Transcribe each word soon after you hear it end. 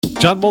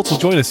John Moltz will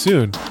join us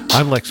soon.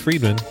 I'm Lex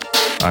Friedman.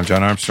 I'm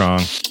John Armstrong.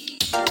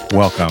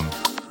 Welcome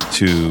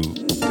to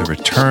the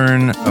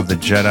Return of the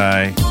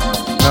Jedi.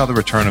 No, the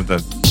Return of the...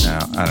 No,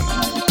 I don't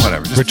know.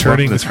 Whatever. Just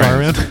returning this car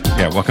around?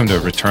 Yeah, welcome to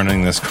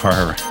Returning This Car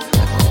Around.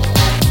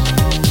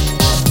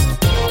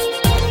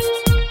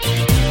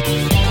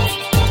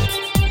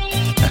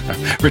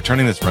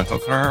 Returning this rental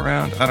car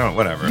around? I don't know,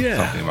 whatever. Yeah.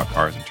 Something about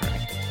cars and turning.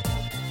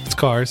 It's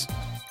cars.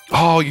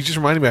 Oh, you just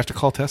reminded me I have to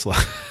call Tesla.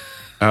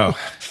 Oh,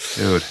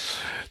 dude.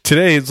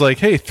 Today it's like,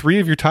 hey, 3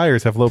 of your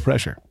tires have low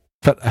pressure.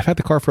 But I've had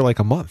the car for like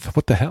a month.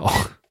 What the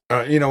hell?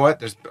 You know what?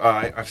 There's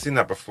I've seen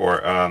that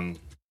before.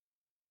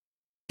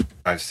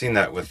 I've seen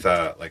that with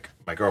like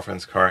my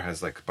girlfriend's car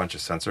has like a bunch of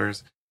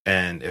sensors,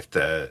 and if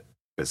it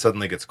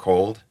suddenly gets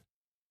cold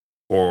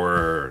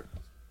or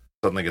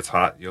suddenly gets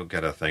hot, you'll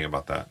get a thing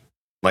about that.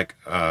 Like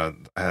my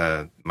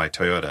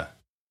Toyota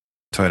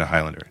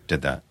Highlander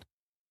did that.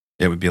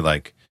 It would be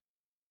like,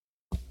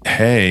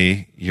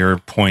 hey, you're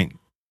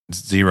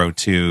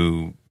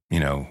 0.02,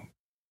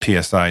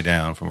 PSI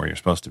down from where you're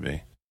supposed to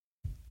be.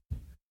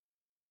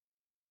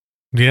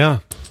 Yeah.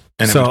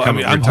 And so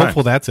I'm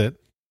hopeful that's it.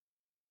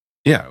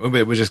 Yeah,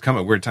 it would just come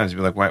at weird times. You'd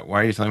be like, why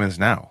are you telling me this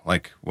now?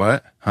 Like,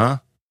 what? Huh?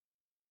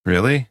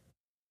 Really?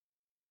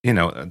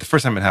 The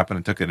first time it happened,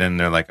 I took it in.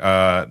 They're like,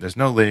 there's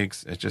no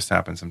leaks. It just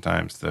happens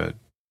sometimes. The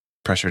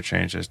pressure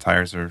changes.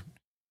 Tires are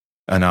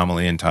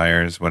anomaly in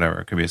tires,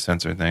 whatever. It could be a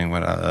sensor thing.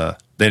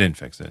 They didn't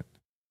fix it.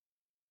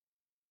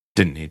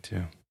 Didn't need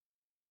to.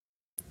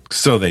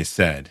 So they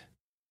said.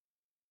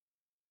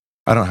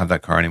 I don't have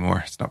that car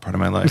anymore. It's not part of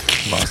my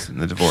life. Lost in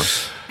the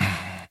divorce.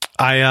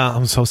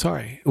 I'm so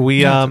sorry.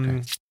 We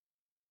okay.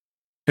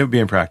 It would be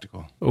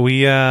impractical. What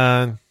was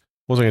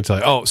I going to tell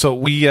you? Oh,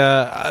 so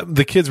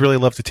the kids really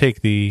love to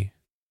take the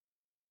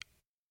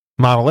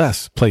Model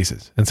S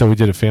places, and so we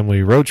did a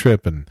family road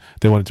trip, and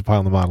they wanted to pile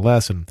on the Model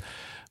S, and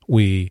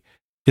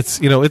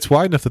it's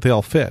wide enough that they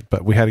all fit,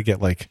 but we had to get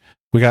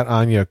we got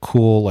Anya a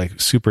cool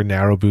super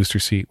narrow booster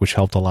seat, which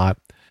helped a lot.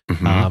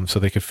 Mm-hmm. So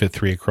they could fit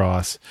 3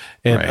 across.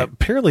 And right.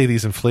 Apparently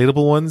these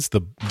inflatable ones, the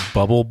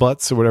bubble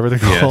butts or whatever they're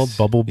called,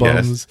 bubble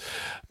bums,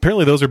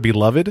 apparently those are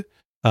beloved.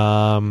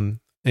 And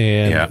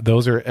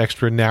those are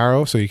extra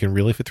narrow, so you can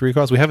really fit 3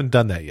 across. We haven't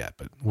done that yet,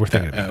 but we're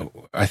thinking about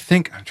it.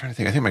 I'm trying to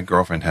think. I think my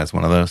girlfriend has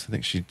one of those. I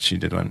think she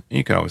did one.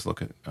 You can always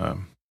look at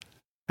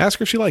ask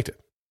her if she liked it.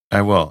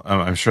 I will.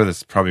 I'm sure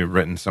that's probably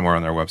written somewhere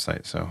on their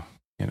website, so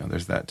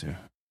there's that too.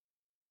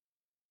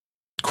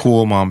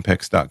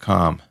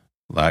 CoolMomPicks.com,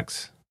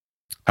 Lex.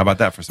 How about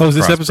that for some is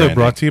this episode branding?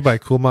 brought to you by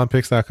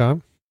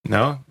CoolMomPicks.com?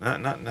 No,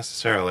 not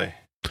necessarily.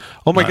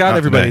 Oh my God,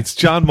 everybody. Today. It's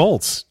John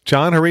Moltz.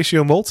 John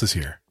Horatio Moltz is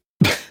here.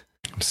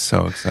 I'm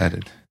so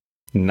excited.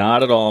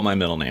 Not at all my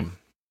middle name.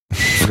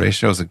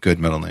 Horatio is a good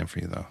middle name for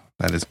you, though.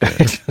 That is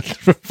good.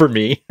 For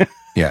me.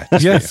 Yeah.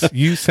 Yes,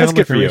 you sound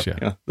like Horatio.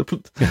 Yeah.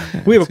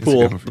 We have a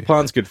pool. The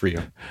pond's good for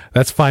you.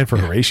 That's fine for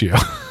Horatio.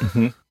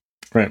 Mm-hmm.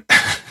 Right.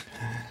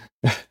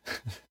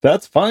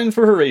 That's fine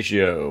for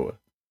Horatio.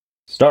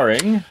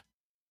 Starring...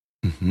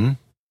 Mm-hmm.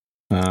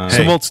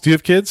 So, Moltz, do you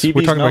have kids? TV's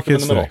We're talking about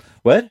kids today.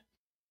 What?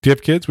 Do you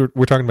have kids? We're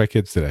talking about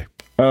kids today.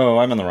 Oh,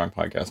 I'm on the wrong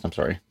podcast. I'm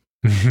sorry.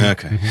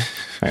 Okay.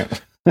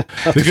 Right.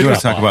 If you want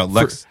to talk about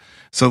Lex.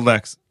 So,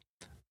 Lex,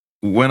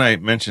 when I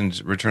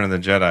mentioned Return of the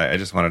Jedi, I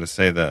just wanted to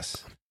say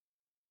this.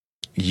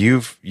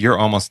 You're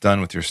almost done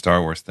with your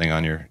Star Wars thing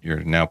on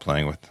you're now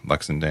playing with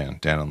Lex and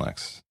Dan and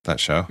Lex, that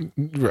show.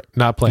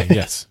 Not playing.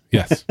 Yes.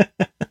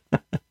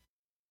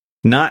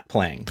 Not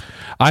playing.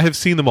 I have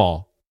seen them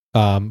all.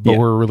 But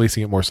we're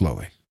releasing it more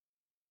slowly.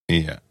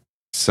 Yeah.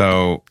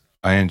 So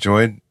I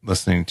enjoyed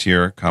listening to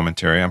your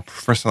commentary.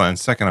 First of all, and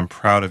second, I'm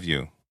proud of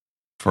you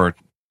for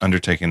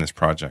undertaking this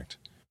project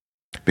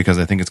because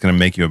I think it's going to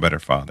make you a better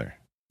father.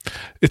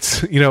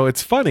 It's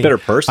it's funny. Better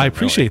person. I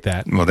appreciate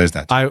that. Well, there's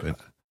that. I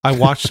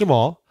watched them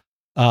all.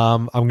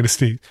 I'm going to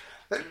see.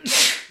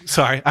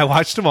 Sorry, I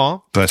watched them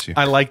all. Bless you.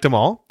 I liked them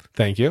all.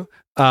 Thank you.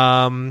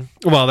 Well,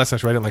 that's not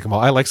true. I didn't like them all.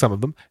 I like some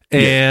of them,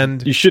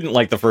 and you shouldn't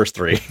like the first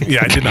 3.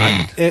 Yeah, I did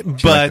not.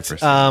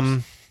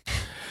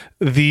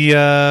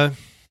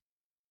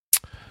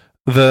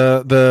 But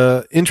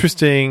the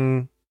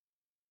interesting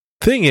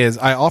thing is,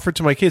 I offered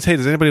to my kids, "Hey,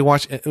 does anybody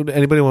want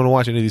to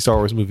watch any of these Star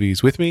Wars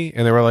movies with me?"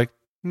 And they were like,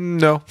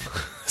 "No."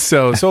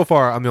 So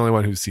far, I'm the only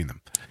one who's seen them.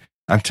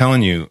 I'm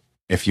telling you,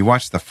 if you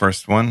watch the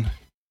first one,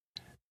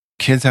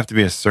 kids have to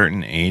be a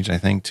certain age, I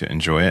think, to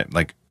enjoy it.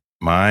 Like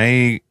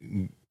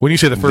when you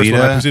say the first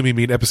one, I presume you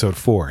mean episode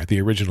 4, the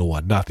original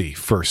one, not the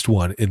first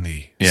one in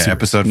the series.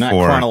 Episode 4. Not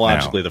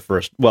chronologically the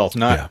first. Well,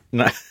 not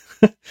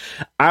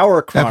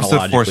our chronologically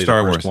episode 4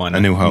 Star the first Wars, one, A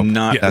New Hope.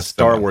 Not That's the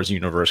Star Wars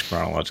universe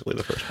chronologically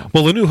the first one.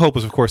 Well, A New Hope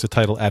was, of course, a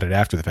title added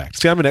after the fact.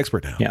 See, I'm an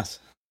expert now. Yes.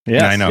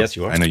 Yeah, I know. Yes,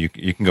 you are. I know. You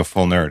can go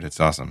full nerd.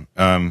 It's awesome.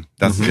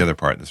 That's the other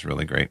part that's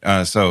really great.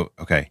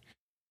 Okay.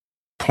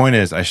 Point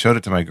is, I showed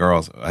it to my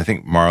girls. I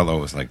think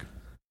Marlo was like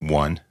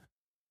 1,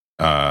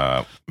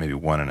 maybe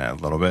 1 and a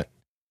little bit,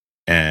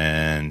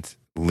 and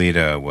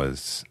Lita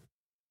was,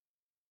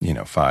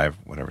 5,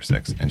 whatever,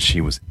 6, and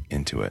she was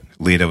into it.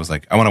 Lita was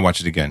like, "I want to watch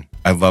it again.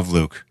 I love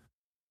Luke.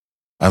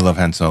 I love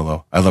Han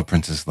Solo. I love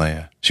Princess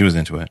Leia. She was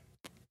into it.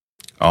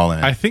 All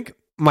in. I think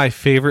my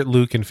favorite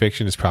Luke in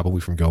fiction is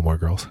probably from Gilmore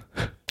Girls.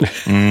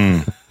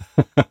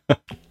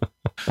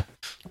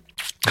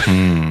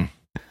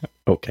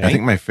 Okay. I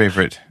think my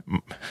favorite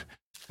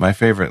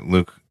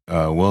Luke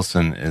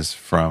Wilson is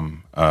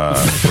from Royal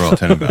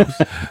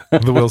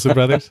Tenenbaums. The Wilson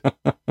brothers.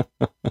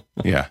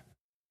 Yeah.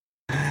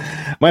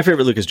 My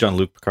favorite Luke is John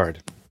Luke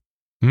Picard.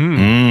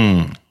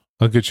 A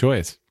good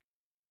choice.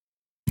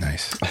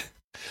 Nice.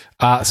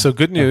 So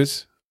good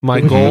news. My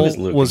Who goal is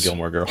Luke was in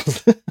Gilmore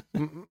Girls.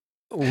 Luke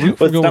Well, from it's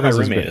Gilmore not my Girls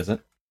roommate, great. is it?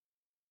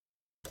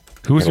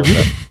 Who was your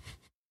roommate?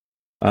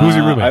 Who's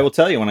your roommate? I will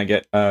tell you when I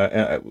get.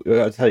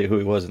 I'll tell you who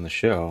he was in the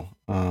show.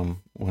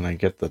 When I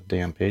get the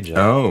damn page up.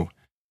 Oh,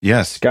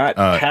 yes. Scott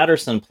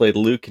Patterson played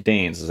Luke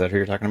Danes. Is that who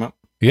you're talking about?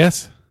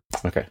 Yes.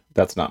 Okay,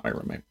 that's not my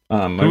roommate.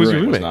 My Who was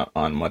your roommate was roommate? not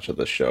on much of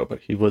the show, but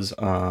he was.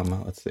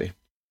 Let's see.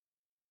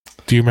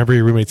 Do you remember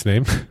your roommate's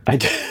name? I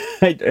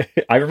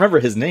remember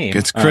his name.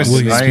 It's Chris.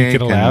 Will you speak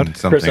it aloud?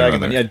 Chris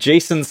Agamon. Yeah,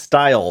 Jason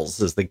Stiles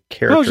is the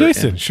character. Oh,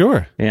 Jason.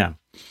 Sure. Yeah.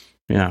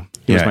 He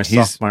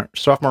was my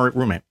sophomore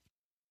roommate.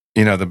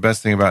 You know, the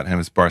best thing about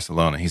him is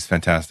Barcelona. He's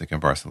fantastic in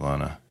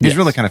Barcelona. He's Yes.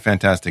 really kind of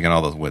fantastic in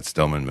all those Whit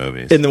Stillman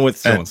movies. And then with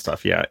Stillman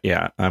stuff, yeah.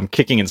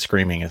 Kicking and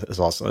Screaming is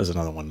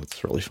another one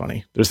that's really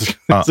funny. There's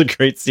a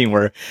great scene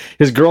where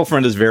his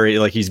girlfriend is very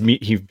like he's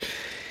like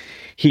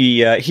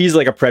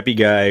a preppy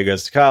guy who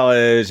goes to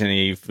college, and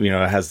he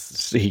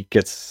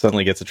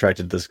suddenly gets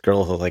attracted to this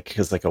girl who like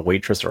is like a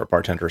waitress or a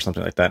bartender or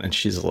something like that, and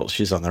she's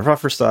on the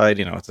rougher side.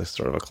 It's a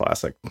sort of a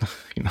classic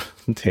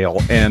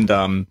tale, and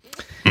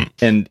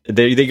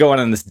they go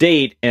on this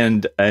date,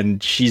 and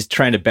she's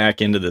trying to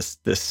back into this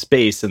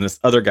space, and this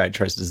other guy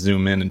tries to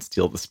zoom in and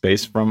steal the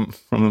space from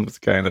this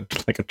guy in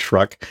like a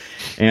truck,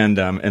 and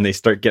they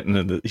start getting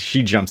into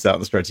she jumps out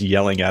and starts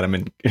yelling at him,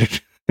 and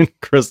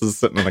Chris is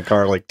sitting in the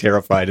car like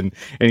terrified, and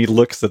he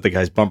looks at the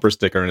guy's bumper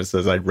sticker and it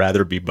says, "I'd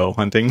rather be bow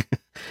hunting."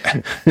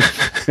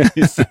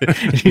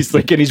 he's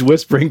like, and he's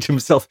whispering to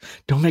himself,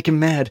 "Don't make him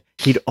mad.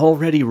 He'd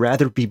already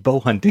rather be bow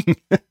hunting."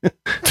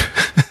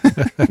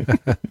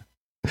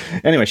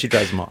 Anyway, she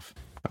drives him off.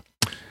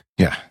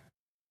 Yeah.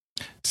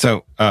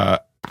 So,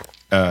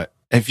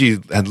 if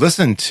you had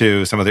listened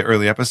to some of the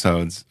early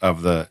episodes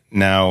of the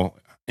now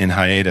in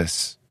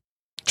hiatus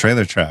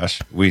Trailer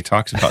Trash, we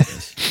talked about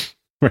this.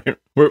 Right.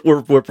 We're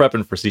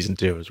prepping for season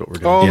 2 is what we're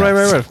doing. Oh,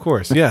 Yes. right. Of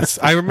course. Yes.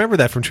 I remember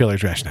that from Trailer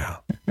Trash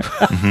now.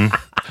 I'm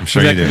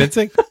sure Was that you do.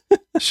 convincing?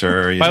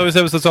 Sure. You By the way,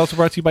 do. this was also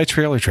brought to you by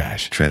Trailer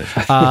Trash. Trailer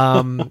Trash.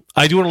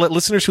 I do want to let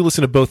listeners who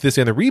listen to both this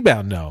and The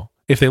Rebound know,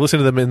 if they listen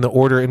to them in the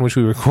order in which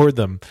we record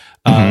them,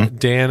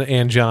 Dan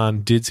and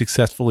John did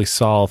successfully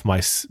solve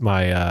my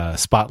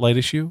Spotlight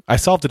issue. I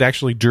solved it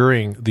actually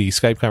during the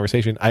Skype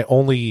conversation. I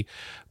only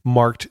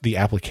marked the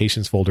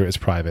applications folder as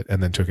private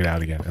and then took it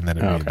out again, and then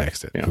it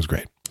re-indexed it. Yeah. It was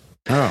great.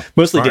 Oh,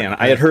 Mostly smart. Dan.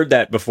 I had heard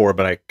that before,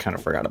 but I kind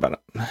of forgot about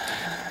it.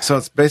 So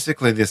it's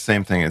basically the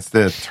same thing. It's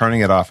the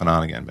turning it off and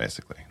on again,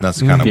 basically.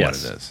 That's kind of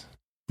Yes. what it is.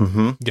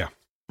 Mm-hmm. Yeah.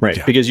 Right.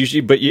 Yeah. Because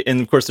usually,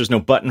 and of course, there's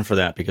no button for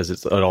that because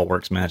it all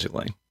works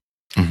magically.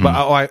 Mhm.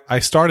 But I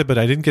started, but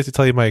I didn't get to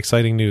tell you my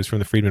exciting news from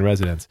the Friedman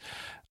residence.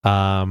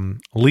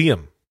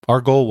 Liam,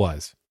 our goal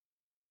was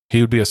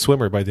he would be a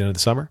swimmer by the end of the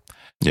summer.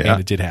 Yeah.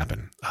 And it did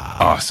happen.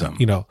 Awesome.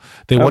 They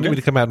wanted Okay. me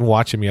to come out and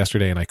watch him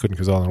yesterday, and I couldn't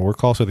because I was on a work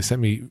call. So they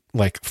sent me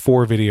like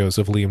 4 videos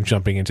of Liam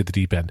jumping into the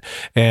deep end.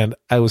 And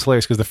it was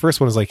hilarious because the first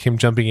one is like him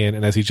jumping in,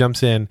 and as he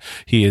jumps in,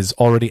 he is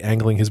already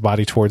angling his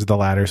body towards the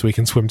ladder so he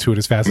can swim to it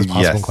as fast as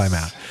possible and climb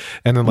out.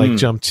 And then like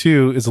jump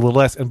 2 is a little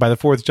less. And by the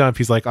 4th jump,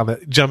 he's like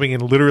jumping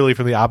in literally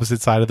from the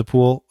opposite side of the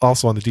pool,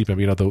 also on the deep end,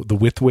 the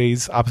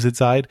widthways opposite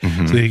side.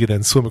 So he could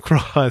then swim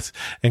across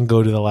and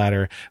go to the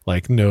ladder,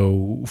 like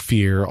no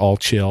fear, all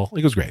chill.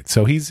 It was great.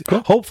 So he's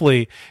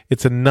hopefully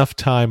it's enough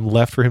time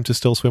left for him to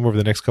still swim over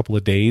the next couple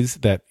of days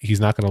that he's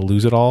not going to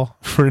lose it all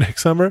for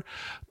next summer,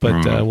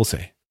 but we'll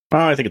see. Oh,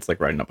 I think it's like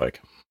riding a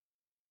bike.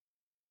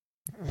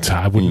 So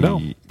I wouldn't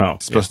know. Oh,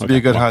 It's supposed to be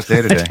a good hot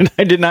day today.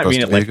 I did not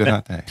mean Supposed it to be like a good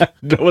that. hot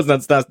day. That was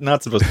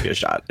not supposed to be a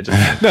shot. It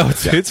just, No,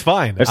 it's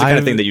fine. that's the kind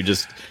of thing that you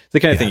just. The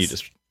kind of thing you Yes.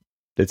 just.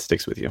 It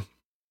sticks with you.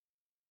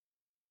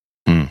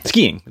 Mm.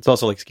 Skiing. It's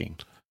also like skiing.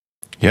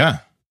 Yeah.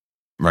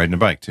 Riding a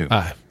bike, too.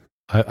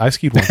 I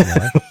skied once in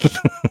my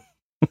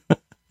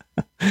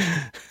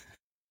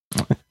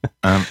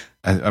life.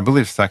 I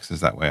believe sex is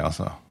that way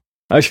also.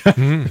 I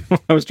Mm.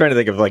 was trying to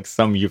think of like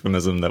some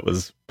euphemism that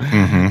was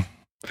Mm-hmm.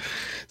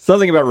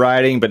 something about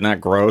riding, but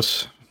not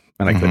gross.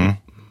 And I couldn't.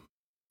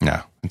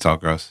 No, it's all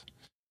gross.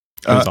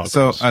 It's all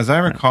so, gross. as I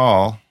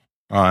recall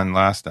on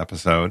last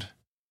episode,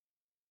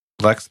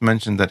 Lex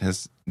mentioned that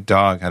his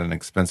dog had an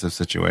expensive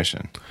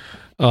situation.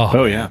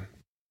 Oh, yeah. man.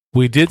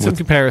 We did some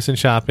comparison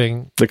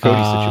shopping. The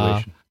Cody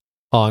situation.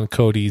 On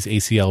Cody's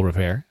ACL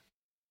repair.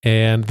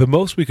 And the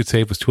most we could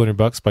save was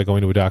 $200 by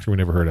going to a doctor we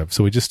never heard of.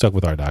 So we just stuck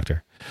with our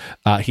doctor.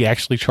 He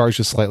actually charged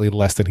us slightly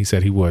less than he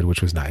said he would,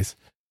 which was nice.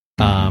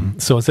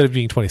 So instead of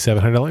being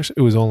 $2,700,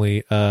 it was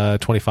only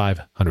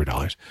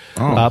 $2,500.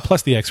 Oh.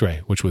 Plus the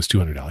X-ray, which was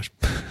 $200.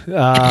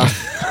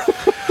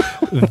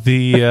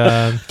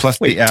 The Plus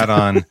the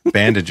add-on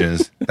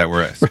bandages that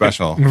were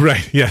special.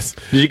 right, yes.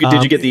 Did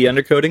you get the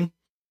undercoating?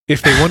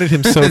 If they wanted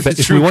him sewed, if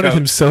we True wanted coat.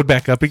 him sewed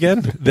back up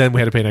again, then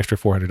we had to pay an extra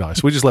 $400.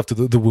 So we just left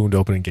the wound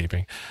open and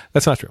gaping.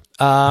 That's not true.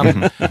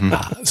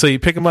 So you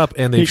pick him up,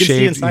 and You they've can see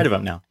shaved. inside of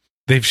him now.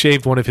 They've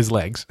shaved one of his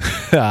legs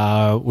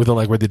with the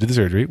leg where they did the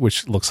surgery,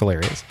 which looks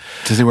hilarious.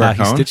 Does he wear a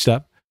He's cone? stitched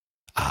up.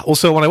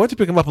 So when I went to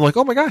pick him up, I'm like,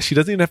 oh my gosh, he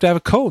doesn't even have to have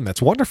a cone.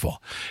 That's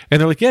wonderful. And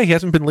they're like, yeah, he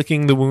hasn't been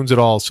licking the wounds at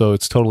all, so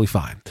it's totally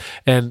fine.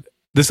 And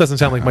this doesn't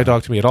sound like my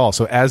dog to me at all.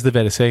 So as the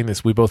vet is saying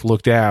this, we both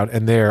look down,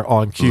 and there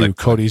on cue, Lick,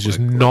 Cody's just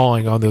lick, lick.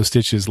 gnawing on those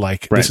stitches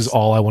like, Right. this is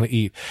all I want to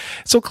eat.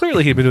 So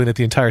clearly he'd been doing that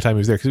the entire time he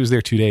was there, because he was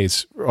there 2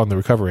 days on the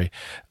recovery.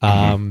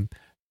 And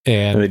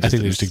And they I just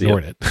think they just didn't see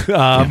ignored it.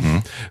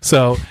 Mhm.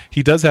 So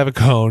he does have a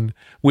cone,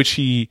 which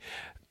he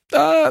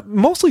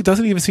mostly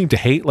doesn't even seem to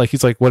hate. Like,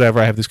 he's like, whatever,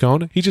 I have this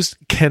cone. He just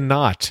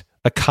cannot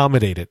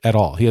accommodate it at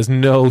all. He has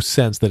no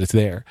sense that it's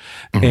there.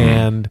 Mhm.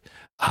 And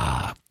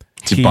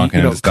Is he bonking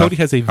into stuff Cody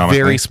has a constantly?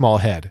 very small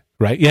head,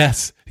 right?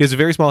 Yes, he has a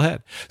very small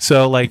head.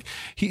 So like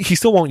he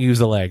still won't use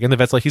the leg, and the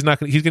vet's like, he's going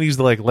to use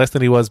the leg less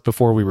than he was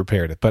before we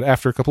repaired it. But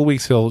after a couple of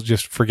weeks, he'll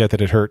just forget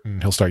that it hurt,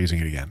 and he'll start using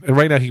it again. And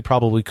right now, he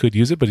probably could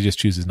use it, but he just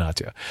chooses not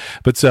to.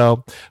 But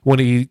so when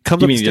he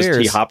comes You mean upstairs,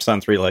 he hops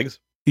on 3 legs?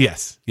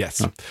 yes.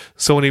 Huh.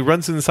 So when he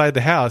runs inside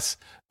the house,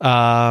 he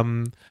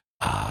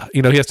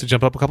has to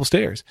jump up a couple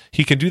stairs.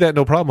 He can do that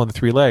no problem on the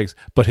 3 legs,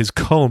 but his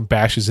cone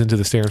bashes into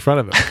the stair in front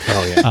of him.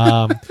 Oh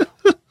yeah.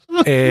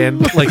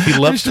 And like he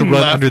loves to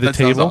run under the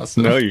table.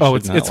 No, you Oh,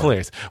 should not it's laugh.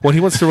 hilarious. When he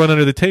wants to run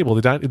under the table,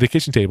 the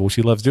kitchen table, which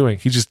he loves doing,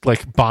 he just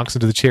like bonks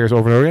into the chairs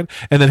over and over again.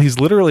 And then he's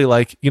literally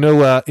like,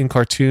 in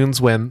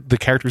cartoons when the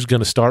character's going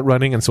to start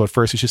running, and so at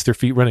first it's just their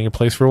feet running in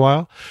place for a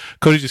while.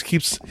 Cody just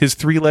keeps his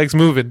 3 legs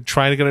moving,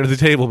 trying to get under the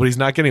table, but he's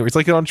not getting anywhere. It's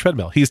like on a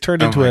treadmill. He's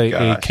turned Oh into my a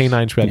gosh.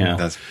 canine treadmill.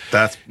 Yeah.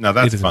 That's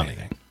It is funny.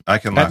 amazing. I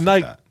can laugh at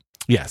night- that.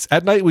 Yes.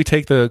 At night, we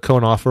take the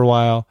cone off for a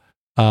while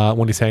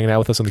when he's hanging out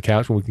with us on the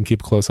couch, when we can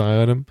keep a close eye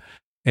on him.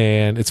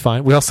 And it's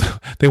fine. We also,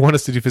 they want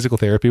us to do physical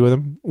therapy with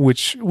him,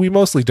 which we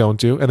mostly don't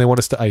do. And they want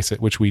us to ice it,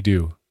 which we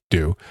do.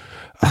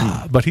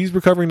 But he's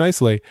recovering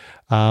nicely.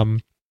 The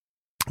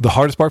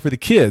hardest part for the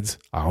kids,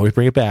 I always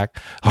bring it back.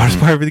 Hardest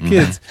part for the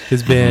kids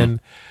has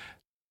been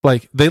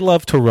like, they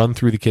love to run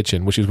through the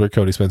kitchen, which is where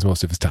Cody spends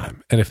most of his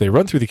time. And if they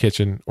run through the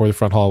kitchen or the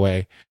front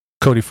hallway,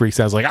 Cody freaks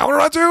out, like, I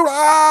want to run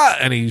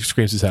too, and he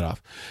screams his head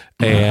off.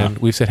 And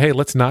we've said, hey,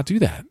 let's not do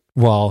that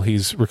while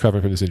he's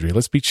recovering from this injury.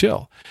 Let's be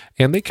chill.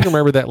 And they can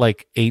remember that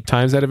like 8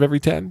 times out of every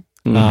 10.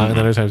 And then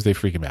other times they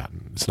freak him out,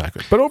 and it's not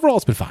good. But overall,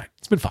 it's been fine.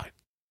 It's been fine.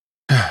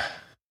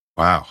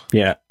 Wow.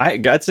 Yeah,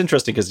 that's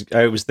interesting because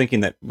I was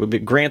thinking that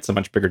Grant's a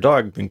much bigger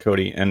dog than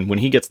Cody, and when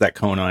he gets that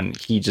cone on,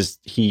 he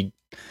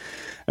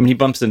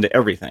bumps into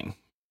everything.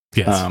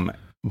 Yes.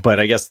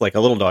 But I guess like a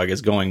little dog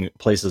is going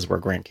places where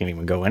Grant can't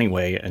even go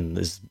anyway, and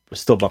is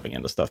still bumping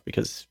into stuff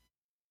because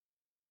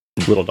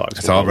little dogs.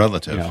 It's will all go,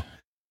 relative.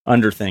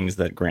 Under things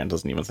that Grant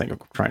doesn't even think of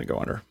trying to go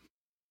under.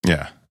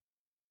 Yeah.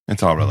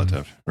 It's all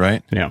relative,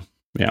 right? Yeah.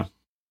 Yeah.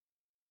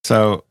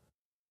 So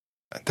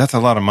that's a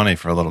lot of money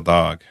for a little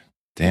dog.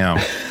 Damn.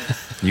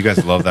 You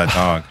guys love that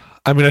dog.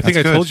 I mean, I think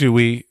That's I good. told you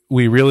we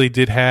really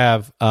did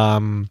have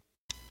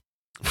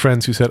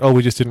friends who said, "Oh,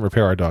 we just didn't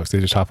repair our dogs; they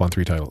just hop on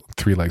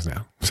 3 legs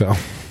now." So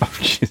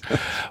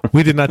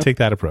we did not take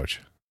that approach.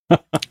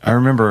 I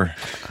remember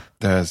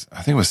I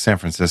think it was San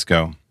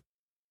Francisco,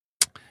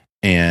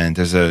 and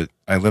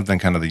I lived in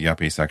kind of the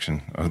yuppie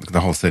section. The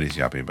whole city's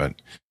yuppie, but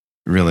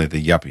really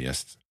the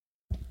yuppiest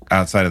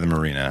outside of the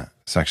marina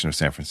section of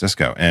San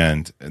Francisco.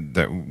 And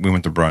we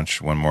went to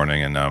brunch one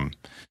morning, and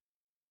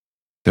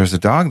there's a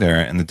dog there,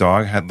 and the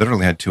dog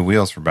literally had 2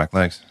 wheels for back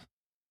legs.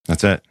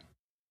 That's it.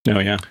 Oh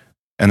yeah.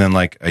 And then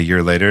like a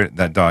year later,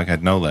 that dog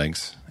had no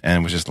legs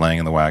and was just laying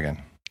in the wagon.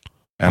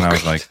 And I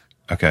was like,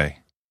 okay,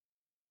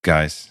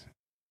 guys,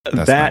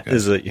 That's not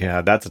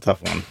good. That's a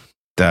tough one.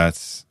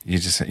 you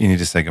need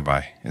to say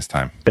goodbye. It's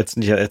time. It's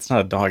not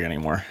a dog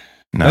anymore.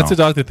 No, That's a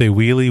dog that they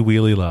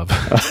wheelie love.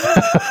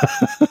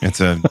 it's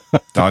a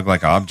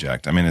dog-like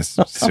object. I mean, it's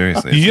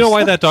seriously. You know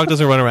why that dog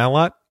doesn't run around a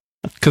lot?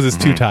 Because it's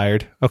too Mhm.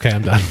 tired. Okay,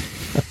 I'm done.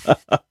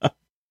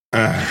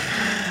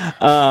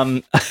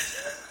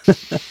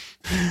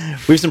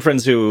 We have some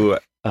friends who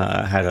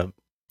had a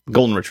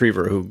golden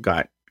retriever who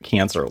got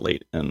cancer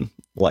late in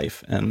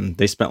life, and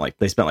they spent like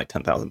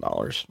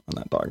 $10,000 on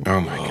that dog. Oh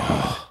my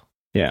god.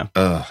 Yeah,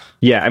 Ugh.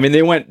 yeah. I mean,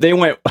 they went they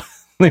went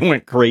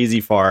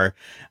crazy far,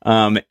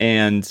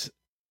 and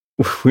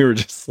we were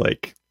just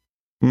like,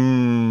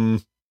 I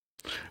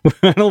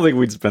don't think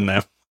we'd spend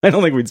that. I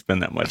don't think we'd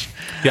spend that much.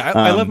 Yeah,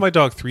 I love my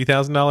dog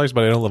 $3,000,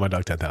 but I don't love my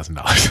dog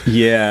 $10,000.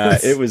 Yeah,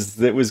 it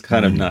was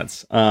kind of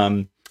nuts.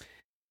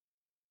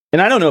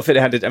 And I don't know if it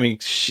had to, I mean,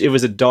 it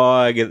was a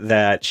dog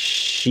that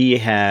she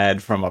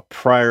had from a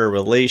prior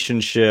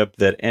relationship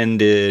that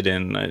ended,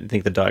 and I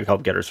think the dog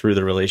helped get her through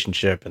the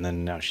relationship, and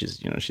then now she's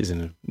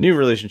in a new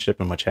relationship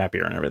and much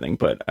happier and everything.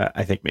 But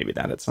I think maybe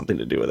that had something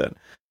to do with it,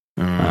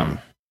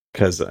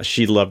 because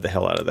she loved the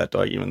hell out of that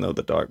dog, even though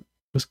the dog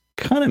was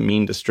kind of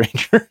mean to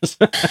strangers.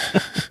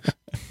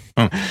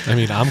 I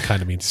mean, I'm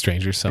kind of mean to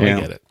strangers, so Yeah.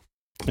 I get it.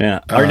 Yeah,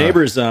 our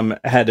neighbors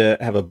had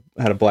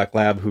a black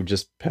lab who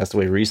just passed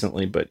away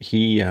recently, but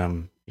he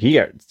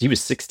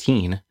was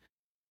 16,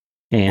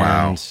 and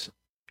Wow.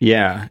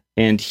 yeah,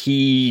 and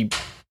he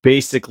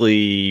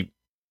basically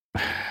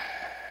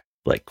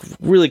like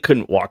really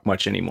couldn't walk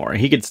much anymore.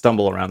 He could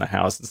stumble around the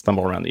house and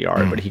stumble around the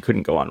yard, but he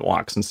couldn't go on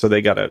walks, and so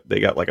they got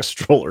like a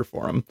stroller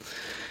for him,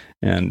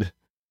 and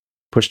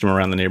pushed him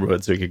around the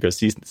neighborhood so he could go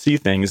see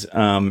things.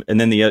 And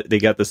then they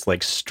got this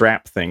like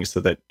strap thing so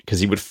that because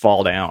he would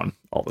fall down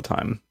all the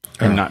time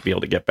and not be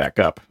able to get back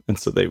up, and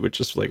so they would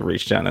just like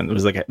reach down, and it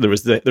was like there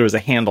was a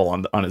handle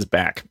on his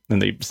back,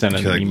 and they sent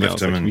an like, email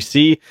lift him like, and-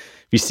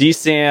 if you see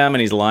Sam and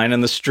he's lying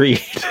in the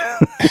street,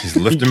 Just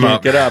lift you him can't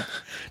up. get up,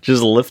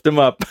 just lift him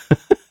up.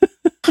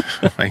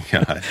 Oh my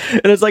God.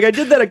 And it's like I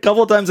did that a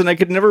couple times, and I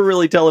could never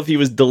really tell if he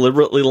was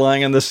deliberately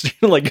lying on the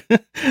street, like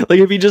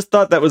if he just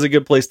thought that was a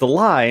good place to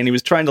lie, and he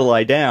was trying to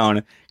lie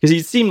down because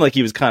he seemed like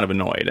he was kind of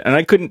annoyed, and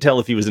I couldn't tell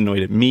if he was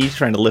annoyed at me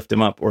trying to lift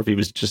him up or if he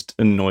was just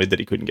annoyed that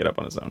he couldn't get up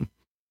on his own.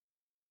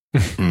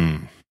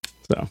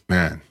 So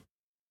Man.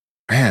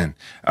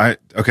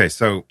 Okay,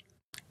 so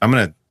I'm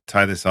gonna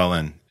tie this all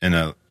in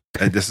a.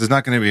 This is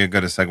not going to be as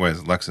good a segue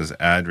as Lex's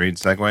ad read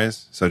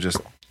segues. So just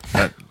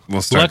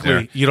we'll start Luckily,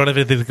 there. you don't have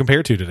anything to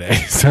compare to today.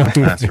 So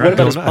That's what right.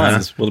 about his Don't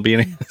puns? Will it be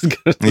any as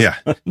good as Yeah.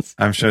 his puns?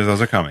 I'm sure those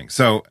are coming.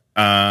 So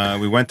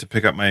we went to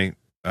pick up my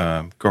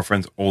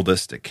girlfriend's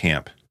oldest at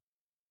camp,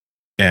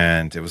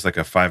 and it was like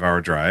a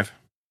 5-hour drive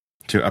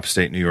to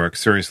upstate New York,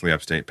 seriously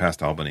upstate,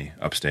 past Albany,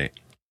 upstate,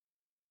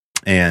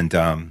 and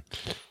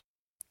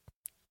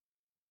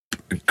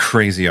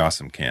crazy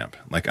awesome camp.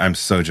 Like I'm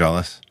so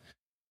jealous.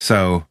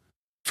 So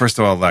first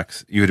of all,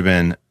 Lex, you would have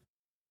been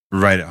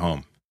right at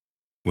home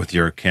with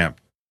your camp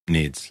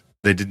needs.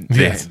 They did.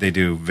 Yes. They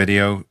do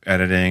video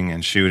editing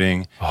and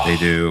shooting. Oh. They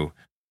do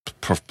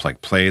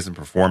like plays and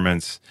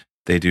performance.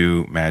 They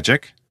do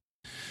magic.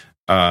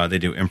 They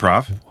do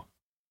improv.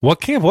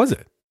 What camp was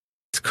it?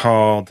 It's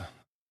called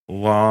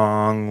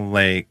Long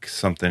Lake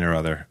something or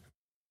other.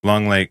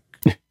 Long Lake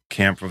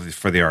Camp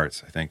for the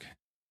Arts, I think.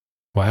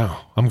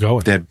 Wow, I'm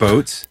going. They had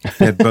boats.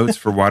 They had boats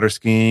for water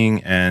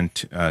skiing and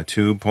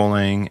tube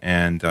pulling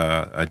and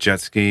a jet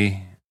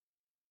ski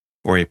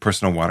or a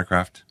personal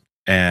watercraft.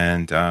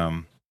 And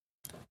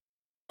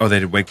they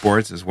did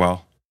wakeboards as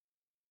well.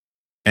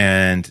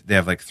 And they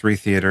have like 3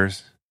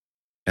 theaters.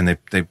 And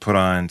they put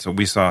on, so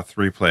we saw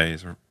 3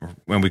 plays,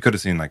 when we could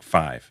have seen like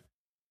 5.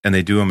 And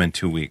they do them in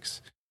 2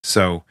 weeks.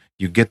 So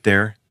you get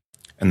there,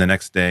 and the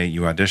next day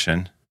you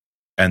audition,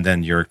 and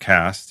then you're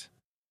cast,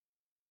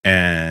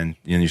 and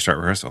you start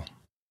rehearsal.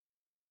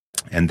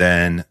 And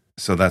then,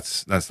 so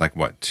that's like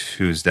what,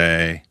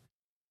 Tuesday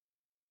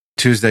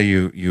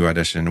you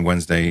audition,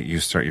 Wednesday you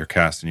start your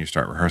cast and you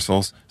start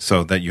rehearsals,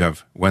 so that you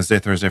have Wednesday,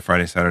 Thursday,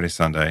 Friday, Saturday,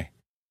 Sunday,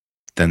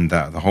 then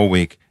the whole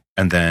week,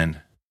 and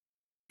then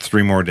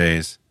 3 more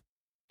days,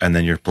 and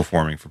then you're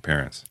performing for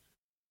parents.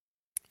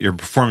 You're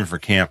performing for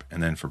camp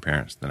and then for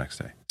parents the next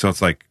day. So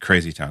it's like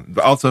crazy town,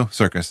 but also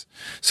circus.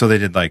 So they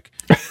did like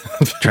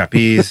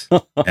trapeze,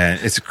 and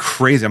it's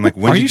crazy. I'm like,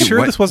 when Are did you sure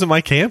what? this wasn't my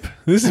camp?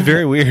 This is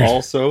very weird.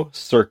 Also,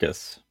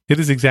 circus. It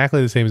is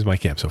exactly the same as my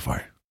camp so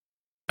far.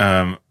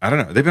 I don't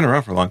know. They've been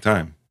around for a long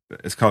time.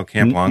 It's called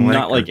Camp Long Lake.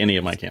 Not like any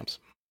of my camps.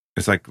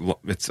 It's like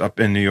it's up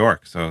in New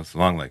York, so it's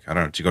Long Lake. I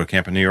don't know. Did you go to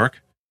camp in New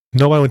York?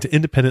 No, I went to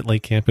Independent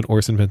Lake Camp in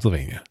Orson,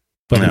 Pennsylvania.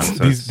 But No, it's-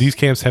 so these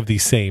camps have the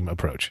same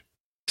approach.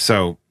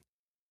 So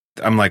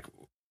I'm like,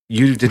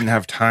 you didn't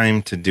have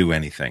time to do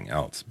anything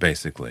else,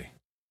 basically.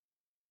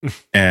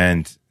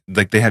 And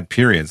like they had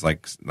periods,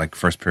 like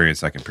first period,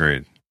 second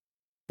period,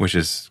 which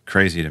is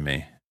crazy to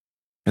me.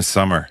 It's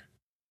summer.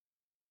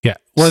 Yeah.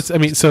 Well,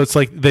 it's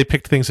like they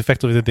picked things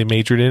effectively that they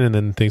majored in and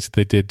then things that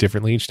they did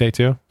differently each day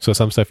too. So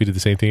some stuff you did the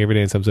same thing every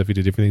day and some stuff you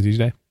did different things each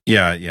day.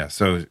 Yeah.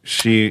 So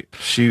she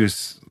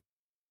was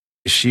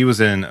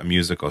in a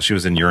musical. She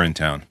was in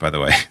Urinetown, by the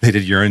way. They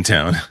did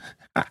Urinetown.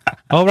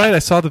 Oh, right. I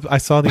saw the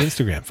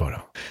Instagram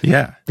photo.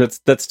 Yeah.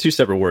 That's 2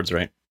 separate words,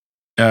 right?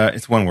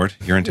 It's one word,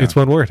 Urinetown. It's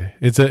one word.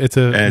 It's a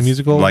And it's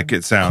musical like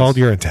it sounds. called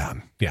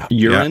Urinetown. Yeah.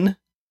 Urine.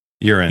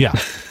 Urine. Yeah.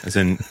 As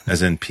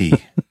in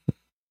pee.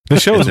 The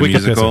show It's is a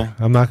wicked musical.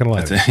 pisser. I'm not going to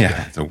lie.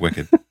 It's a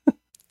wicked.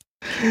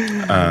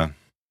 Okay.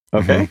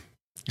 Mhm.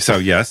 So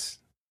yes,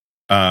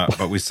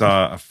 but we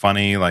saw a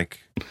funny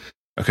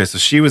okay, so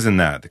she was in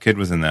that. The kid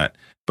was in that,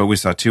 but we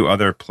saw 2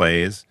 other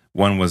plays.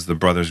 One was The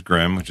Brothers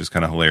Grimm, which is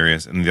kind of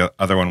hilarious, and the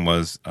other one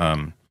was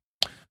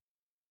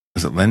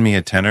it Lend Me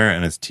a Tenor?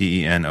 And it's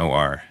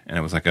Tenor, and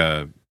it was like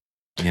a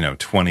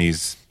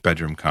 20s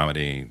bedroom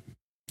comedy,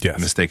 Yes.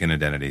 mistaken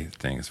identity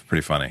thing. It's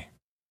pretty funny.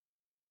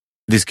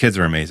 These kids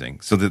are amazing.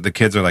 So the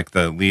kids are like,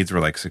 the leads were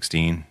like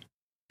 16.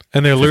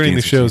 And they're 15, learning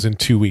the 16. shows in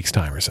 2 weeks'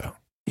 time or so.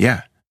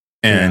 Yeah.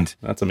 And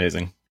Yeah, that's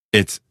amazing.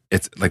 it's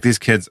like these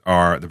kids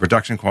the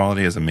production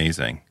quality is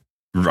amazing.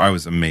 I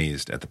was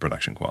amazed at the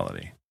production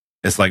quality.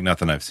 It's like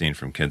nothing I've seen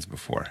from kids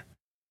before.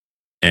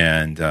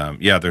 And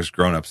there's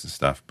grown-ups and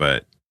stuff,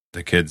 but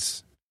the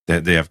kids,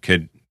 they have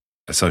kid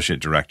associate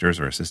directors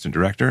or assistant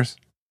directors.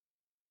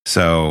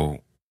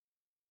 So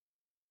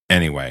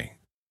Anyway,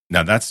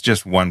 now that's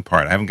just one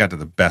part. I haven't got to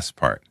the best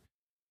part.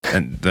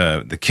 And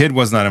the kid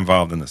was not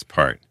involved in this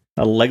part.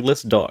 A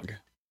legless dog.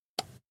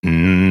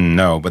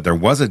 No, but there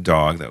was a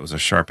dog that was a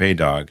Shar-Pei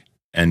dog.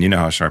 And you know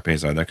how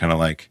Shar-Peis are. They're kind of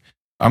like,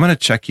 I'm going to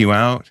check you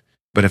out.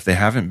 But if they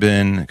haven't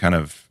been kind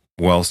of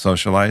well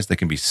socialized, they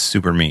can be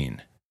super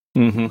mean,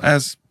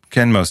 as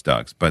can most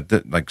dogs. But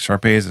like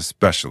Shar-Peis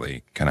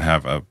especially kind of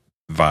have a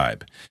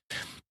vibe.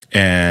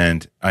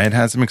 And I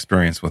had some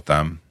experience with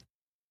them.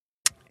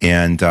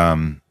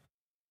 And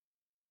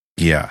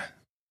yeah,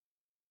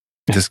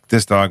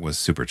 this dog was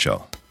super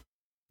chill.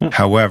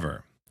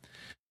 However,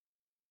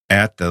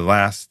 at the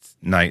last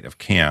night of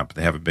camp,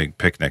 they have a big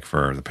picnic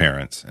for the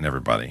parents and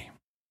everybody.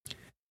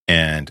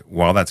 And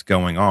while that's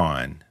going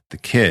on, the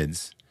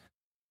kids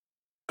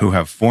who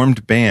have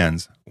formed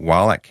bands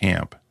while at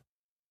camp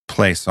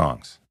play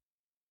songs.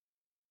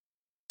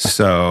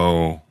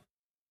 So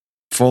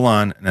full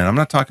on, and I'm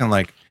not talking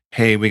like,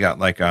 hey, we got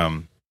like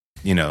a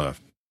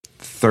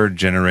third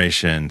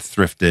generation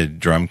thrifted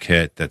drum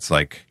kit that's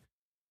like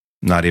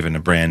not even a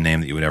brand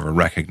name that you would ever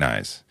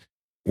recognize.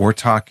 We're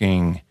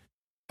talking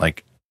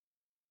like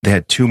they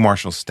had 2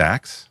 Marshall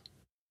stacks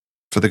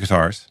for the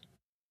guitars.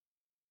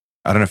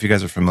 I don't know if you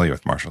guys are familiar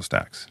with Marshall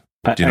stacks.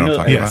 Do you know what I'm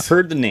talking about? I've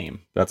heard the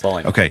name. That's all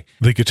I know. Okay.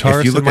 The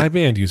guitarist in my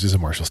band uses a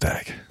Marshall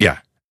stack. Yeah.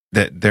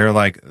 They're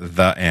like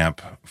the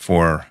amp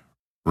for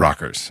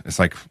rockers. It's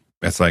like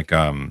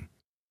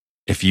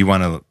if you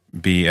want to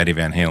be Eddie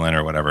Van Halen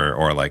or whatever,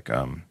 or like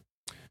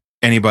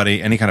any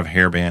kind of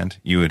hair band,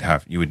 you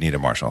would need a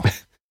Marshall.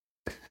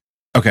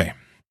 Okay.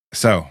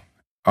 So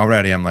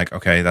already I'm like,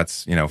 okay,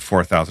 that's,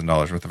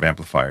 $4,000 worth of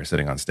amplifier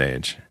sitting on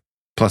stage,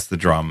 plus the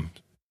drum,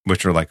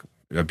 which are like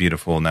a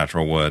beautiful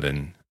natural wood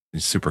and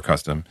super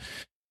custom.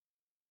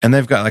 And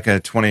they've got like a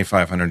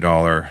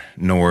 $2,500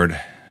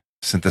 Nord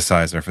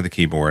synthesizer for the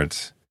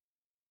keyboards.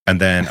 And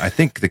then I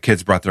think the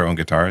kids brought their own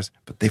guitars,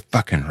 but they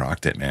fucking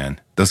rocked it, man.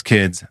 Those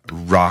kids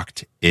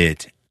rocked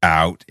it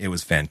out. It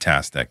was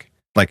fantastic.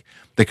 Like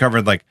they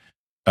covered like,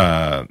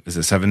 is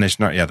it 7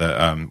 Nation Army? Yeah,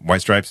 the White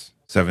Stripes.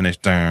 7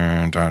 Nation.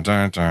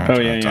 Oh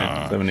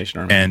yeah. 7 Nation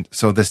Army. And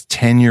so this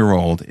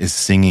 10-year-old is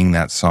singing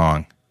that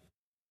song.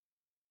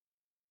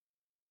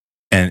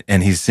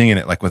 And he's singing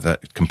it like with a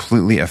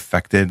completely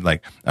affected,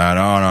 like,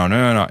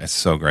 no. It's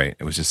so great.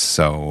 It was just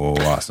so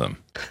awesome.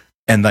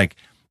 And like,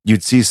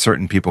 you'd see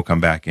certain people come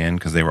back in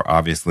because they were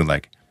obviously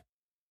like,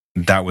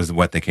 that was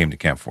what they came to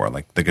camp for.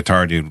 Like the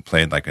guitar dude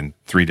played like in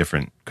 3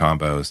 different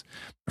combos,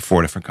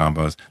 4 different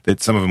combos.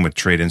 That some of them would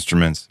trade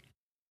instruments.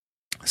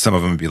 Some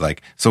of them would be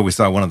like, so we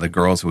saw one of the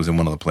girls who was in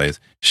one of the plays.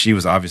 She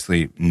was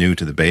obviously new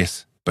to the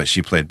bass, but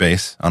she played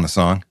bass on the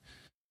song.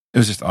 It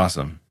was just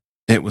awesome.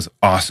 It was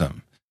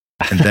awesome.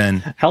 And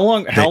then how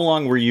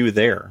long were you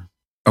there?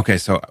 Okay,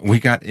 so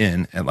we got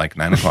in at like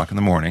 9:00 in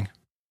the morning,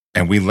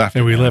 and we left.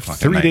 And we left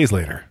 3 days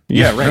later.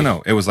 Yeah, right.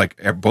 No, it was like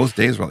both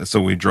days.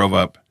 So we drove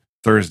up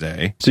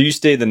Thursday. So you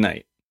stayed the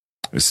night.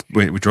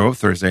 We drove up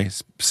Thursday,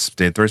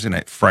 stayed Thursday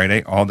night,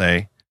 Friday all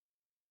day,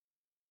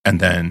 and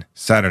then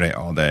Saturday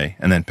all day,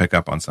 and then pick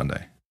up on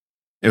Sunday.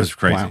 It was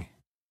crazy. Wow.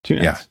 2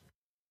 nights. Yeah,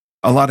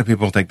 a lot of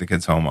people take the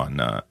kids home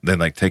on. They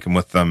like take them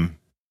with them.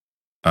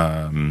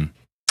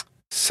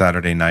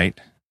 Saturday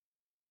night.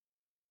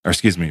 Or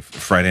excuse me,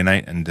 Friday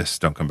night, and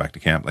just don't come back to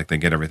camp. Like they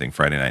get everything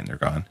Friday night and they're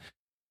gone.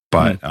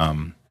 But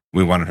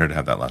we wanted her to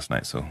have that last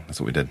night, so that's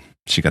what we did.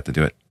 She got to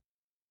do it.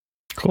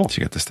 Cool. She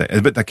got to stay.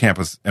 But the camp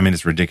was,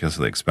 it's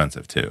ridiculously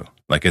expensive too.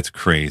 Like it's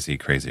crazy,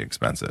 crazy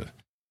expensive.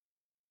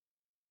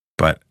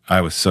 But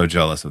I was so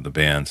jealous of the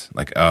bands.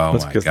 Like, oh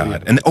my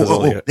God. And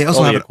they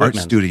also have an art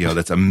studio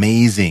that's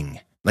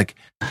amazing. Like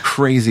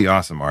crazy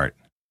awesome art.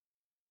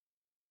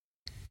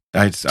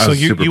 So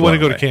you want to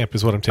go to camp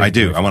is what I'm taking. I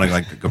do. I want to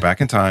like go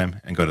back in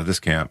time and go to this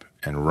camp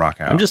and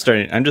rock out. I'm just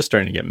starting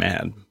to get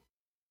mad.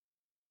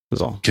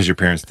 That's all. Because your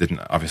parents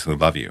didn't obviously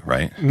love you,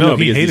 right? No,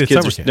 he hated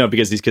summer camp. No,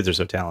 because these kids are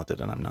so talented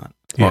and I'm not.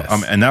 Well,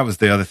 yes. And that was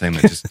the other thing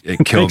that just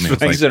killed me.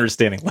 Thanks for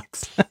understanding,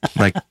 Lex.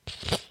 Like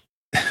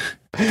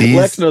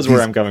Lex knows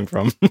where I'm coming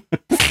from.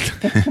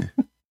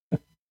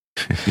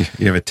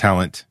 You have a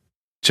talent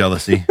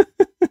jealousy.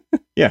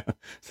 Yeah,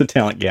 it's a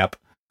talent gap.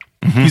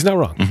 Mm-hmm. He's not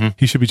wrong. Mm-hmm.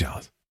 He should be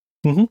jealous.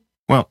 Mm-hmm.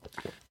 Well,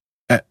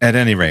 at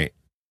any rate,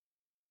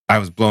 I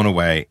was blown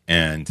away,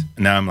 and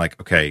now I'm like,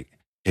 okay,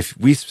 if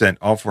we sent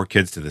all 4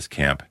 kids to this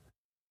camp,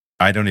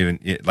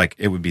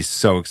 it would be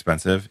so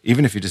expensive.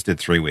 Even if you just did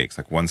 3 weeks,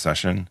 like one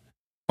session,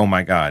 oh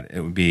my God, it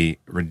would be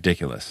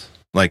ridiculous.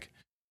 Like,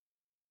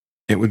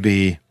 it would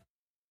be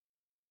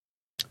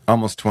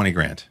almost 20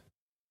 grand,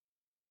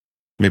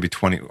 maybe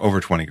over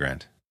 20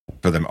 grand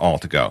for them all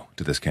to go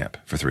to this camp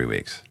for 3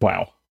 weeks.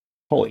 Wow.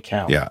 Holy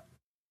cow. Yeah.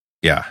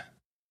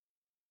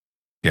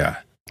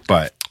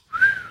 But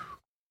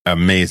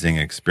amazing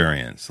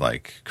experience,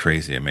 like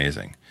crazy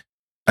amazing.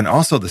 And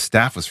also the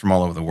staff was from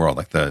all over the world,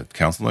 like the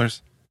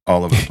counselors,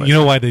 all over the place. You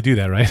know why they do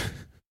that, right?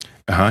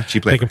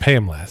 Cheap labor. They can pay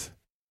them less.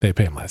 They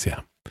pay them less,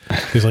 yeah.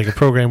 There's like a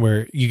program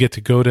where you get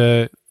to go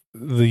to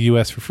the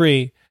U.S. for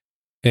free,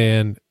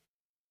 and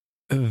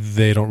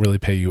they don't really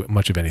pay you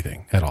much of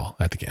anything at all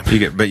at the camp. You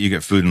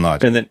get food and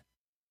lodging.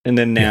 And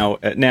then now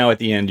at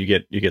the end you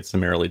get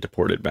summarily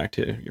deported back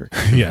to your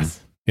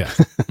Yes.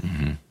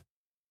 Mm-hmm.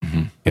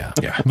 Mm-hmm.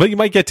 Yeah. But you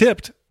might get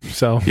tipped.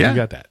 So Yeah. you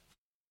got that.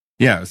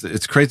 Yeah,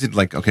 it's crazy.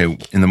 Like, okay,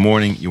 in the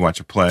morning you watch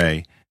a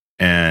play,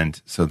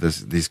 and so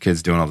there's these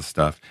kids doing all this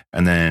stuff,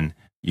 and then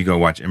you go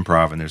watch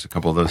improv, and there's a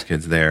couple of those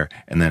kids there,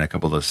 and then a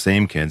couple of those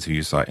same kids who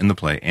you saw in the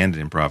play and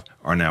in improv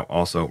are now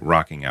also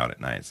rocking out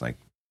at night. It's like,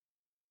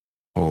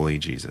 holy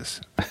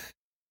Jesus.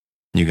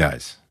 You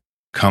guys,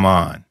 come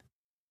on.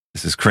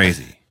 This is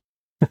crazy.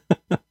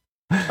 The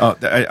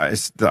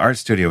art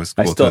studio was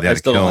cool, too. They had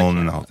a kiln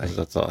and the whole thing.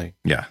 That's all.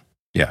 Yeah.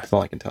 That's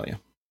all I can tell you.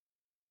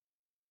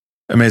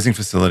 Amazing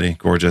facility,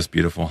 gorgeous,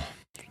 beautiful.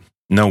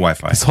 No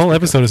Wi-Fi. This whole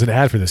episode is an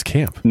ad for this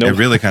camp. It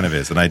really kind of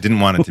is, and I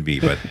didn't want it to be,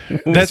 but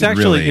That's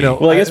actually, really,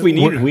 Well, I guess we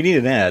need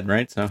an ad,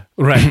 right? So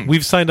right.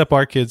 We've signed up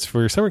our kids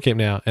for summer camp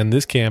now, and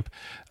this camp,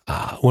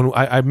 when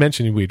I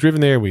mentioned we had driven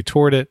there, we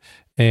toured it,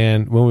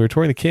 and when we were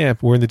touring the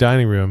camp, we're in the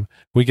dining room.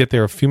 We get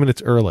there a few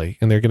minutes early,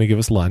 and they're going to give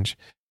us lunch.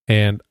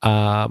 And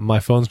my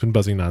phone's been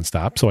buzzing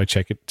nonstop, so I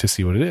check it to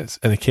see what it is.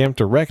 And the camp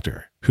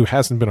director, who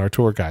hasn't been our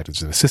tour guide,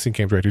 it's an assistant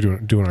camp director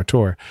doing our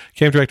tour.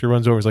 Camp director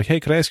runs over, and is like,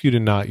 "Hey, could I ask you to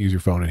not use your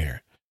phone in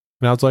here?"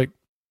 And I was like,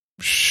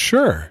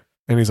 "Sure."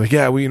 And he's like,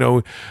 "Yeah, we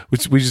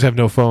just have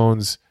no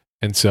phones,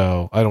 and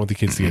so I don't want the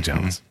kids to get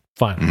jealous."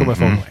 Fine, I'll put my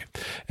phone away.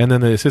 And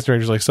then the assistant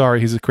director's like,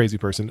 "Sorry, he's a crazy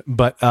person,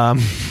 but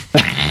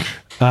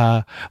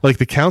like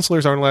the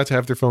counselors aren't allowed to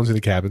have their phones in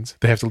the cabins.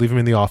 They have to leave them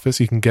in the office.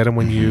 You can get them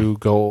when you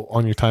go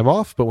on your time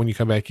off, but when you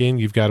come back in,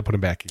 you've got to put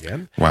them back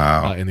again."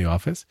 Wow. In the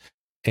office.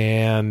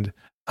 And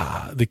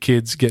the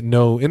kids get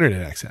no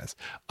internet access.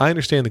 I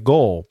understand the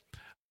goal.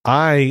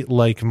 I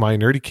like my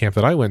nerdy camp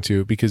that I went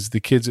to because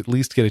the kids at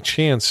least get a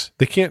chance.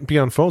 They can't be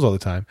on phones all the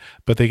time,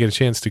 but they get a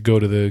chance to go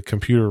to the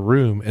computer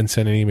room and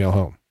send an email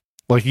home.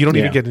 Like you don't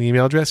even get an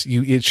email address.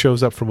 It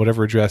shows up from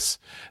whatever address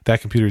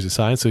that computer is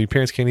assigned. So your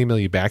parents can't email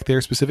you back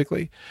there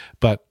specifically,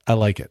 but I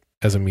like it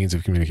as a means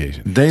of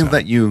communication. They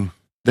let you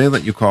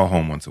call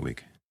home once a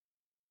week.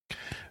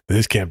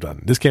 This camp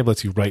doesn't. This camp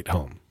lets you write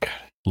home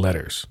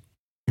letters.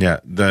 Yeah,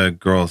 the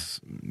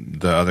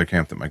other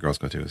camp that my girls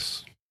go to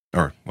is,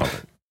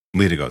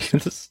 Lita goes.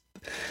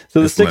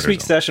 So the 6-week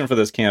session for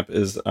this camp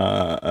is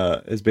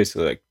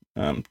basically like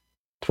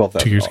 $12,000.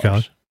 2 years of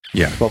college.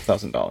 Yeah,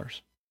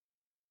 $12,000.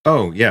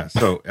 Oh yeah.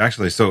 So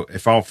actually,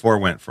 if all 4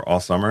 went for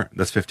all summer,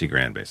 that's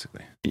 $50,000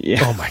 basically. Yeah.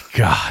 Oh my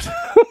God.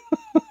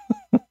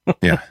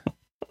 Yeah.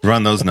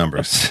 Run those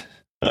numbers.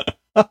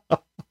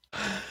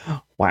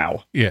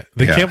 Wow. Yeah.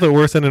 The camp that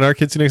we're sending our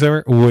kids to next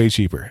summer, way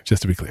cheaper,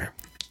 just to be clear.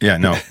 Yeah,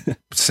 no.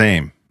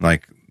 Same.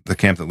 Like the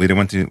camp that Lita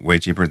went to, way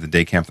cheaper. The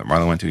day camp that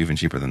Marla went to, even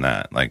cheaper than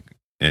that. Like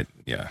it,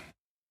 yeah.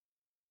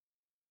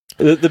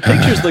 The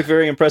pictures look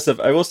very impressive.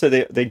 I will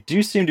say they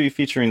do seem to be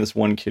featuring this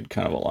one kid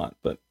kind of a lot,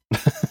 but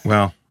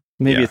well,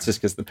 maybe it's just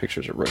because the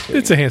pictures are rotating.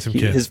 It's a handsome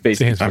kid. His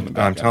face.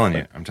 I'm telling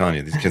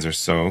you, these kids are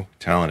so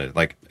talented.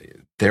 Like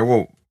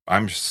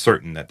I'm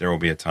certain that there will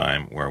be a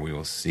time where we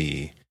will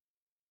see.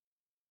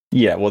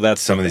 Yeah, well,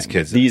 that's some of these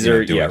kids. These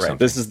are doing right. Something.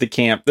 This is the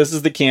camp. This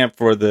is the camp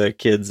for the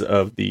kids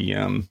of the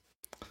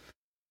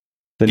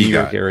New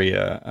York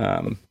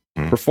area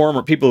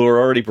performer people who are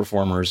already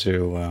performers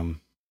who are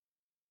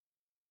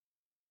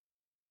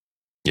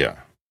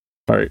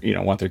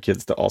want their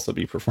kids to also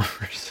be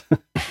performers.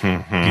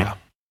 Yeah.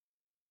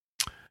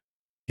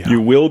 You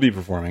will be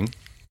performing,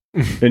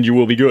 and you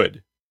will be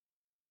good.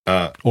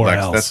 Or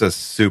Lex, else. that's a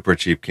super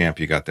cheap camp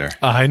you got there.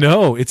 I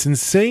know, it's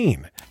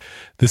insane.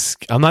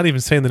 I'm not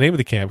even saying the name of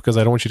the camp because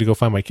I don't want you to go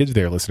find my kids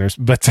there, listeners.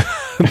 But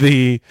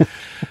the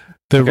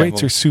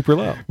rates are super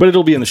low. But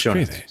it'll be in the show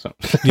notes. So.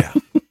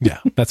 Yeah,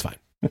 that's fine.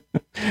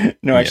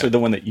 No, actually, the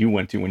one that you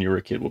went to when you were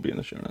a kid will be in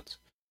the show notes.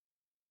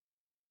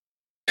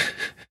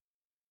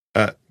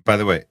 By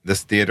the way,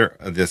 this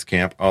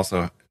camp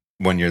also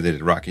 1 year they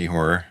did Rocky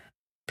Horror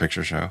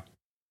Picture Show.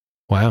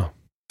 Wow.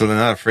 So they're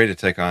not afraid to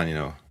take on,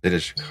 they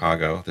did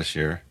Chicago this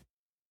year.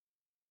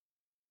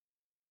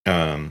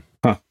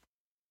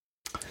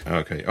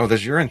 Okay. Oh,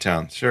 there's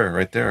Urinetown. Sure,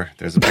 right there.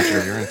 There's a picture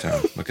of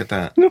Urinetown. Look at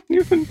that.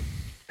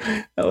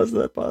 How is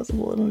that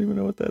possible? I don't even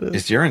know what that is.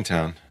 It's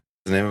Urinetown.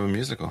 The name of a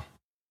musical.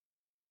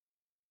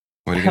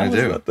 What are you going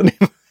to do?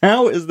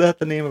 How is that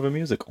the name of a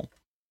musical?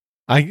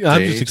 I'm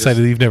just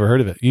excited that you've never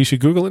heard of it. You should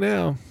Google it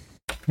now.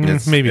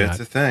 Maybe it's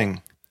a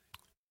thing.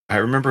 I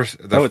remember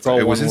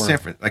it was in San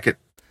Francisco. Like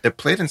it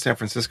played in San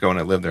Francisco and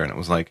I lived there, and it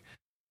was like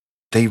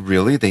they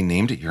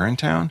named it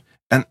Urinetown,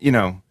 and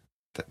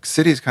the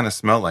cities kind of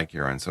smell like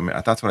urine, so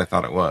that's what I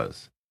thought it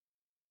was.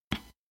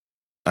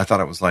 I thought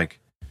it was like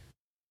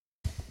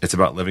it's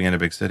about living in a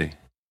big city.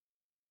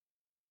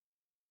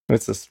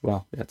 It's this.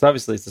 Well, it's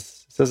obviously it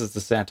says it's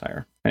a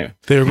satire. Anyway,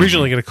 they were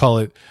originally going to call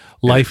it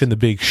 "Life in the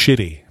Big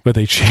Shitty," but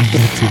they changed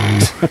it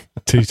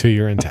to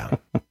Urinetown.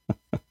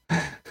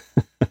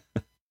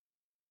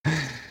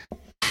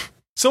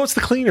 So it's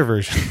the cleaner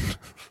version.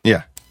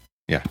 Yeah.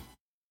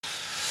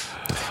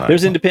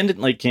 There's Independent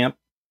Lake Camp.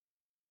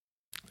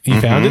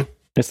 You found it?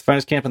 It's the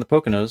finest camp in the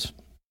Poconos.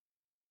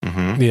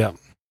 Mm-hmm. Yeah.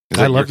 Is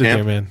I that loved your it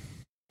camp? there, man.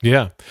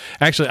 Yeah.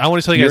 Actually, I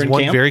want to tell you You're guys in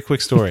one camp? very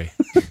quick story.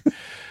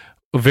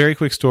 A very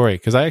quick story,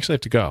 because I actually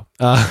have to go.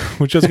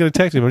 Which I was going to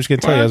text you, but I'm just going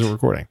to tell you as we're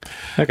recording.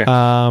 Okay.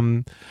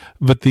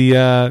 But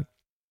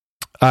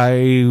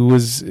I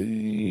was,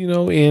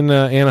 in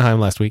Anaheim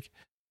last week,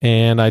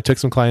 and I took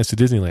some clients to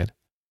Disneyland.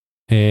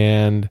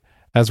 And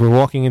as we're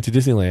walking into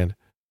Disneyland,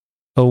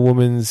 a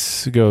woman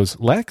goes,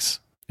 "Lex,"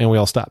 and we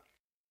all stop.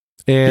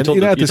 And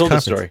you at told this the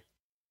conference, story.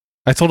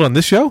 I told it on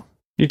this show.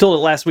 You told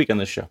it last week on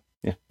this show.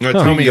 Yeah. No, Oh,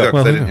 tell me you well,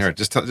 because I who didn't knows? hear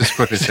it. Just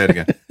quickly say it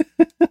again.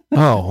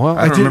 Oh well,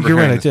 I I don't did. remember You're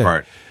right. hearing I this did.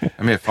 part.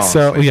 I may have fallen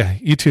So asleep. yeah,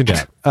 you tuned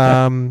out.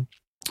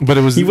 But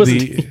it was He wasn't-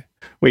 the.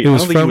 Wait, It I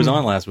was don't think he was from-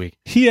 on last week.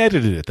 He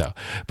edited it though.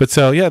 But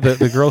so yeah,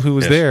 the girl who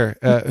was Yes.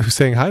 there, who's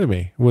saying hi to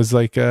me, was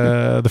like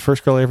the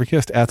first girl I ever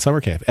kissed at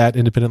summer camp at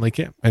Independent Lake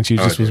Camp, and she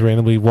Oh, just was dear.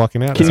 randomly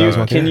walking out. Can as I you was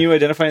walking can out. you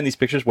identify in these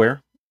pictures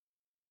where?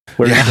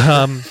 Where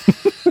Yeah.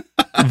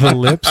 The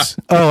lips?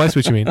 Oh, I see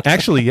what you mean.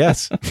 Actually,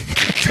 yes,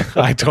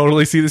 I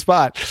totally see the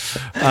spot.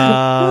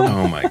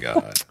 Oh my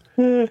god.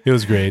 It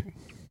was great.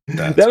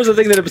 That was the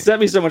thing that upset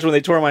me so much when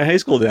they tore my high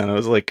school down. I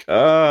was like, oh,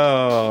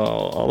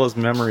 all those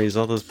memories,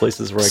 all those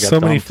places where I got So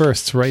many dumped.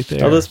 firsts right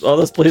there. All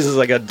those places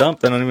I got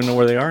dumped. I don't even know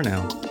where they are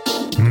now.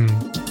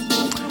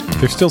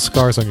 There's still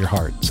scars on your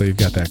heart, so you've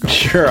got that going.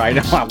 Sure, I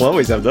know. I'll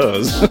always have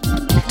those.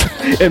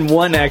 And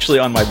one actually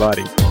on my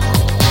body.